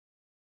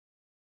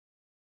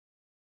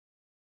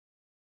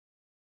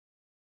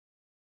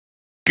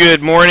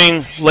Good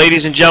morning,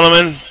 ladies and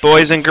gentlemen,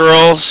 boys and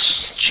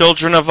girls,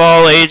 children of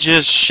all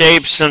ages,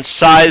 shapes, and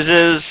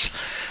sizes.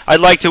 I'd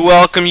like to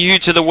welcome you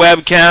to the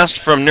webcast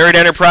from Nerd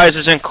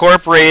Enterprises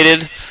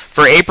Incorporated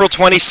for April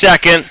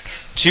 22nd,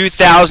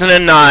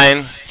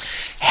 2009.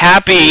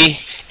 Happy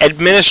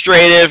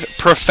Administrative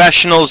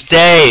Professionals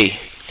Day.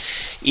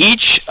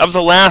 Each of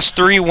the last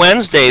 3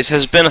 Wednesdays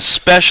has been a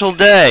special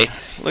day.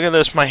 Look at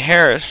this, my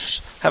hair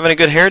is having a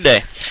good hair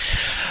day.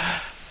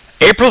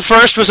 April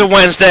 1st was a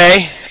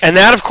Wednesday, and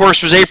that, of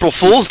course, was April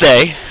Fool's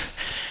Day.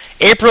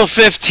 April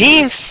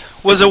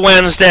 15th was a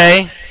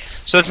Wednesday,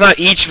 so it's not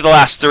each of the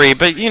last 3,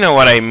 but you know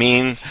what I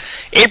mean.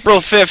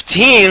 April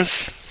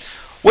 15th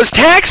was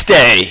Tax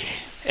Day,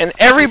 and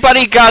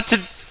everybody got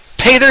to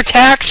pay their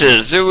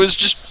taxes. It was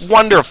just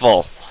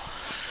wonderful.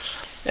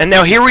 And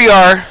now here we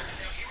are,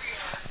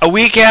 a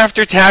week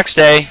after Tax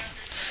Day,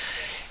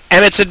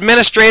 and it's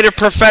Administrative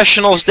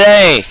Professionals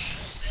Day.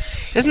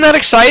 Isn't that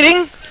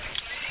exciting?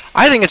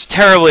 I think it's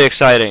terribly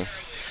exciting.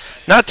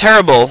 Not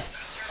terrible,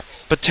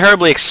 but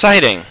terribly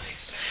exciting.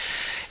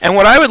 And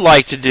what I would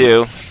like to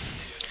do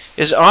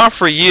is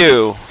offer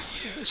you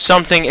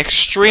something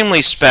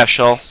extremely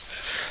special,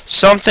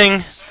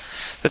 something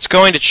that's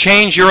going to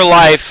change your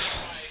life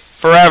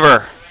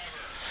forever.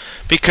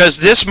 Because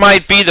this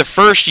might be the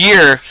first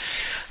year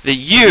that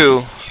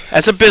you,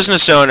 as a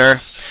business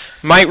owner,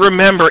 might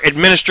remember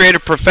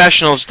Administrative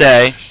Professionals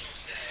Day.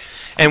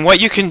 And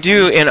what you can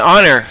do in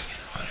honor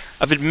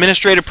of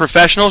Administrative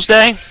Professionals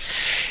Day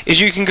is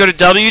you can go to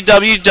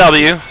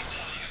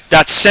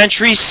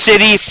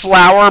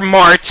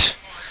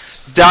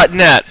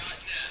www.centurycityflowermart.net.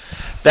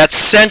 That's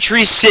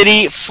Century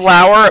City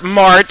Flower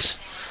Mart.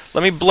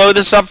 Let me blow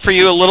this up for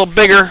you a little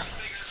bigger.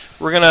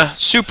 We're going to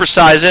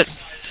supersize it.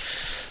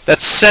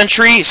 That's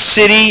Century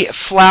City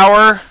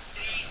Flower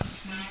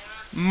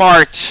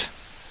Mart.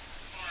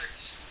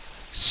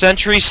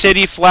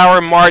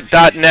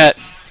 CenturyCityFlowerMart.net.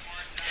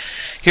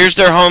 Here's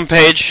their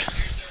homepage.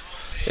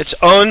 It's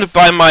owned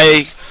by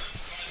my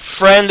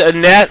friend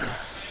Annette,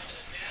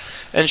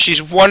 and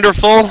she's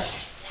wonderful,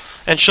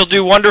 and she'll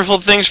do wonderful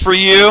things for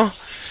you.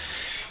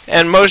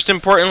 And most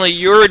importantly,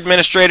 your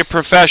administrative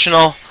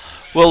professional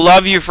will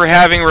love you for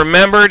having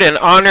remembered and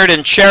honored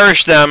and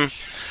cherished them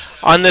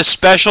on this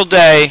special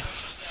day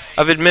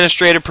of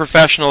Administrative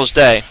Professionals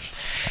Day.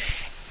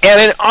 And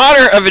in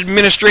honor of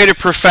administrative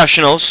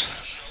professionals,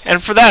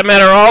 and for that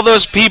matter, all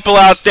those people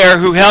out there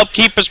who help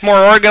keep us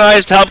more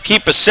organized, help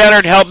keep us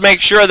centered, help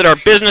make sure that our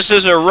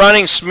businesses are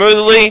running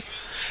smoothly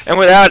and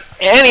without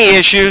any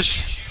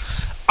issues,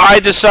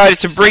 I decided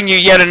to bring you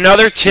yet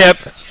another tip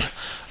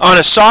on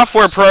a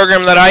software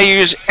program that I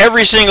use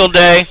every single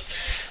day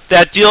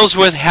that deals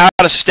with how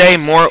to stay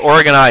more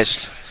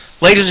organized.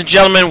 Ladies and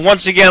gentlemen,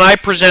 once again, I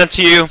present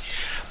to you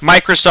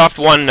Microsoft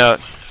OneNote.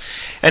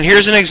 And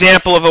here's an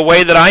example of a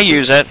way that I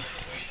use it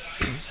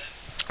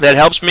that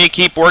helps me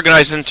keep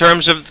organized in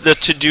terms of the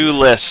to-do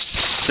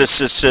lists.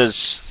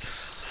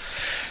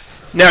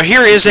 Now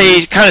here is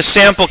a kind of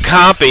sample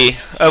copy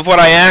of what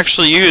I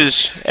actually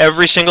use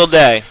every single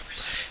day.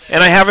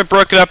 And I have it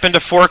broken up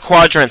into 4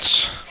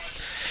 quadrants.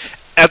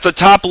 At the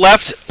top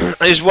left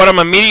is what I'm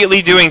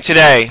immediately doing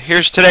today.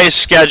 Here's today's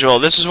schedule.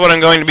 This is what I'm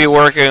going to be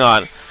working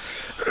on.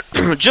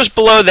 Just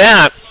below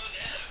that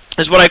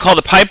is what I call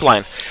the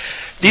pipeline.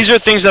 These are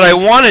things that I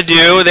want to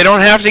do. They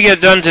don't have to get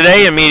done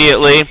today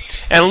immediately.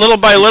 And little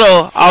by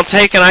little, I'll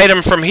take an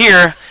item from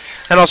here,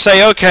 and I'll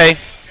say, okay,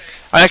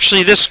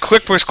 actually this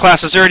QuickBooks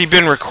class has already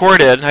been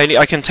recorded.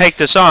 I can take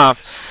this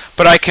off.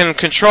 But I can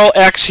Control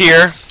X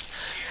here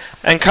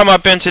and come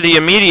up into the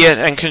immediate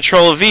and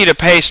Control V to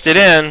paste it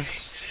in.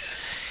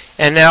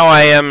 And now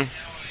I am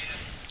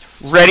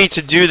ready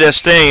to do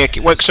this thing.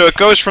 So it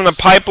goes from the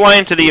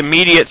pipeline to the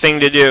immediate thing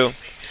to do.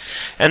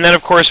 And then,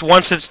 of course,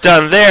 once it's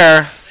done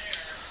there,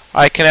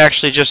 I can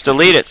actually just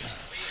delete it.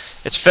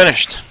 It's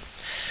finished.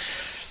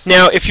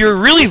 Now, if you're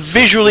really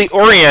visually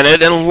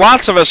oriented, and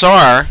lots of us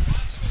are,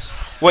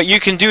 what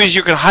you can do is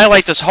you can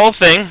highlight this whole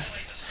thing,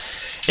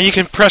 and you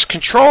can press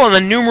Control and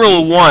the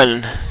numeral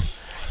 1.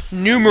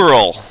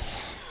 Numeral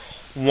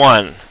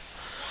 1.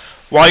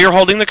 While you're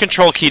holding the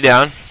Control key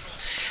down.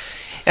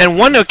 And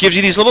OneNote gives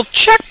you these little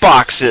check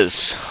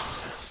boxes.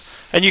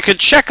 And you can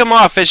check them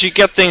off as you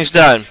get things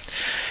done.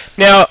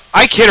 Now,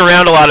 I kid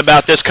around a lot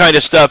about this kind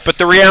of stuff, but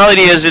the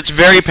reality is it's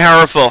very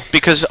powerful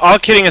because, all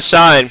kidding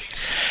aside,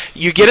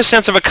 you get a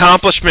sense of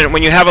accomplishment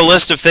when you have a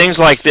list of things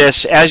like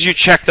this as you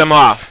check them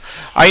off.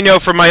 I know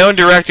from my own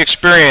direct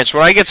experience,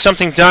 when I get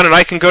something done and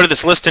I can go to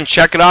this list and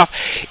check it off,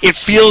 it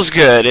feels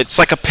good. It's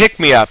like a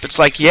pick-me-up. It's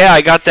like, yeah,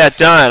 I got that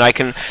done. I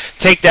can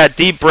take that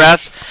deep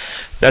breath,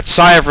 that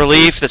sigh of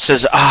relief that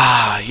says,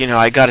 you know,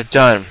 I got it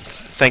done.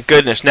 Thank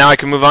goodness. Now I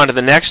can move on to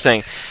the next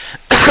thing.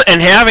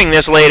 And having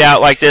this laid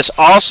out like this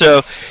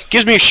also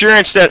gives me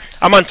assurance that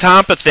I'm on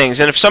top of things.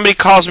 And if somebody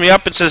calls me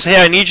up and says,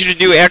 hey, I need you to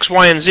do X,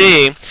 Y, and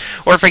Z,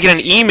 or if I get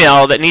an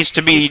email that needs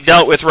to be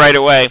dealt with right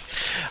away,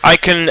 I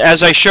can,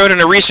 as I showed in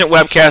a recent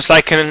webcast,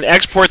 I can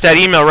export that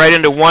email right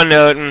into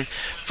OneNote, and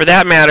for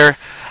that matter,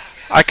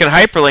 I can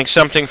hyperlink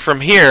something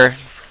from here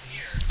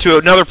to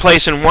another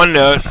place in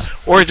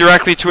OneNote, or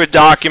directly to a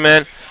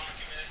document,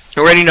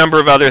 or any number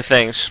of other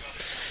things.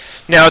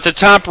 Now at the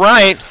top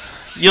right,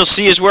 you'll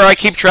see is where I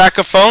keep track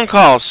of phone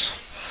calls.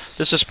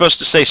 This is supposed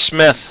to say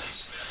Smith.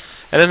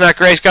 And isn't that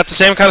great? It's got the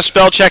same kind of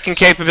spell checking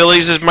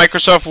capabilities as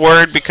Microsoft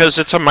Word because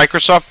it's a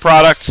Microsoft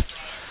product.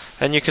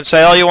 And you can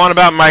say all you want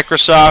about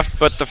Microsoft,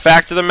 but the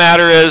fact of the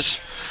matter is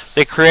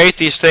they create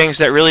these things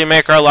that really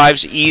make our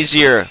lives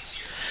easier.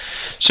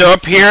 So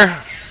up here,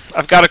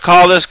 I've got to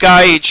call this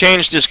guy. He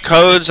changed his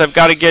codes. I've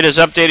got to get his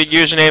updated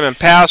username and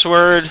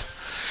password.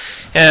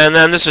 And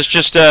then this is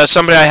just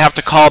somebody I have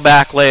to call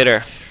back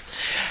later.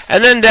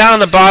 And then down on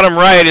the bottom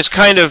right is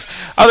kind of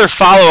other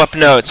follow-up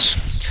notes.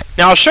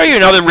 Now I'll show you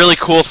another really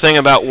cool thing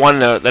about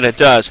OneNote that it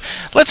does.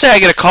 Let's say I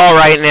get a call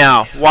right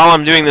now while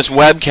I'm doing this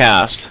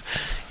webcast,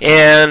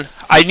 and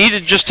I need to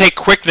just take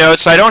quick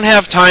notes. I don't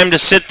have time to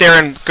sit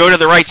there and go to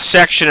the right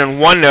section in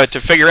OneNote to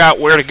figure out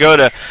where to go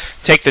to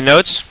take the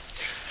notes.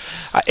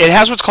 It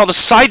has what's called a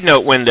side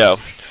note window,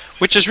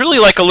 which is really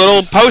like a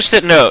little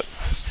post-it note.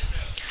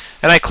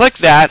 And I click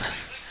that,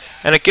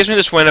 and it gives me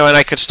this window, and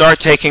I can start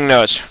taking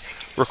notes.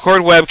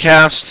 Record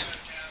webcast.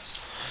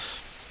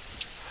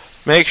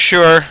 Make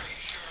sure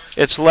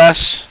it's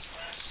less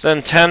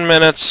than 10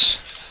 minutes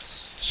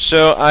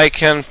so I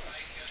can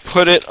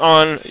put it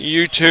on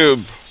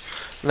YouTube.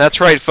 And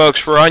that's right,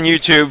 folks, we're on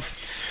YouTube.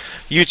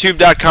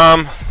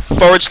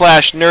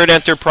 YouTube.com/Nerd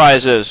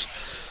Enterprises.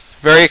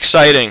 Very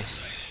exciting.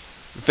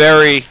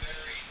 Very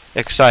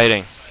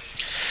exciting.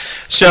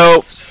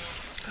 So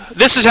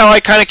this is how I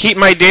kind of keep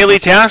my daily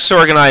tasks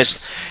organized.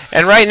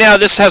 And right now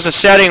this has a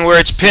setting where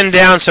it's pinned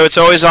down so it's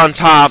always on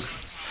top.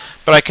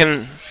 But I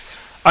can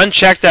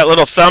uncheck that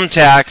little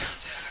thumbtack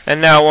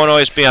and now it won't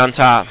always be on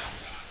top.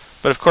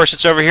 But of course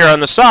it's over here on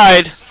the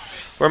side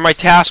where my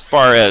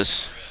taskbar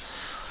is.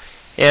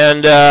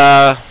 And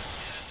no,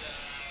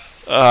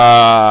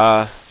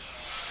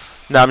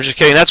 I'm just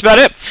kidding. That's about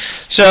it.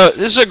 So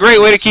this is a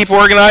great way to keep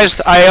organized.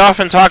 I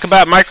often talk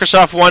about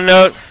Microsoft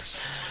OneNote,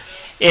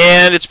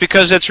 and it's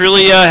because it's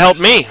really helped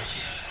me.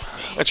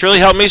 It's really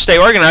helped me stay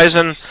organized,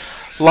 and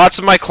lots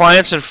of my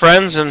clients and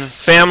friends and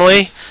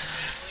family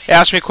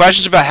ask me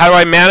questions about how do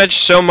I manage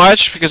so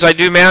much, because I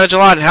do manage a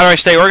lot, and how do I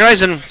stay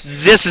organized, and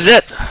this is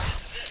it.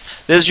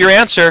 This is your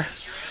answer.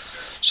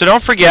 So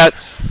don't forget,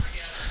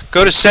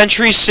 go to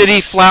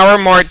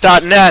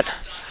centurycityflowermart.net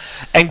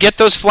and get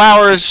those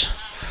flowers.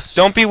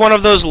 Don't be one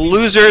of those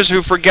losers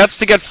who forgets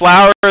to get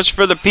flowers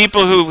for the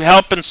people who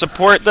help and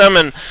support them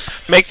and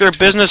make their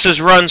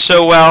businesses run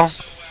so well.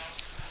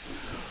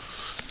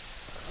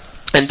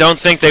 And don't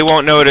think they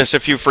won't notice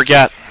if you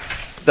forget.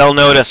 They'll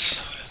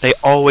notice. They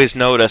always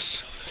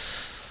notice.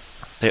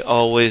 They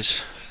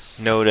always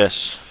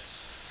notice.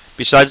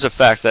 Besides the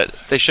fact that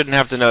they shouldn't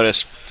have to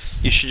notice.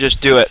 You should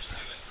just do it.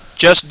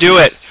 Just do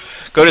it.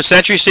 Go to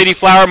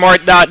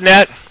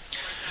centurycityflowermart.net.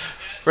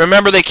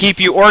 Remember, they keep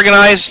you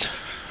organized.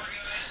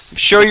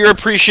 Show your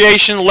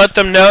appreciation. Let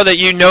them know that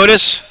you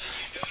notice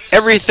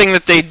everything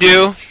that they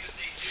do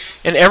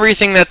and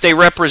everything that they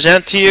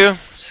represent to you.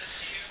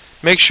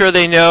 Make sure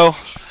they know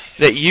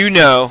that you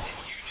know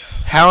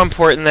how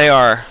important they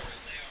are,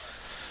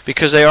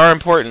 because they are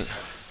important.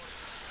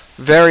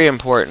 Very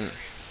important.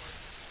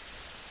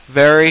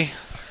 Very,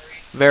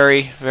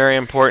 very, very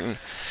important.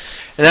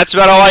 And that's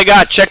about all I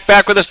got. Check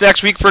back with us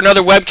next week for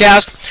another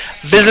webcast.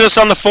 Visit us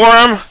on the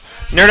forum,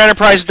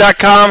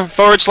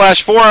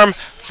 nerdenterprise.com/forum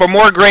for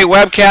more great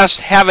webcasts.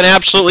 Have an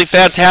absolutely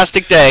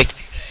fantastic day.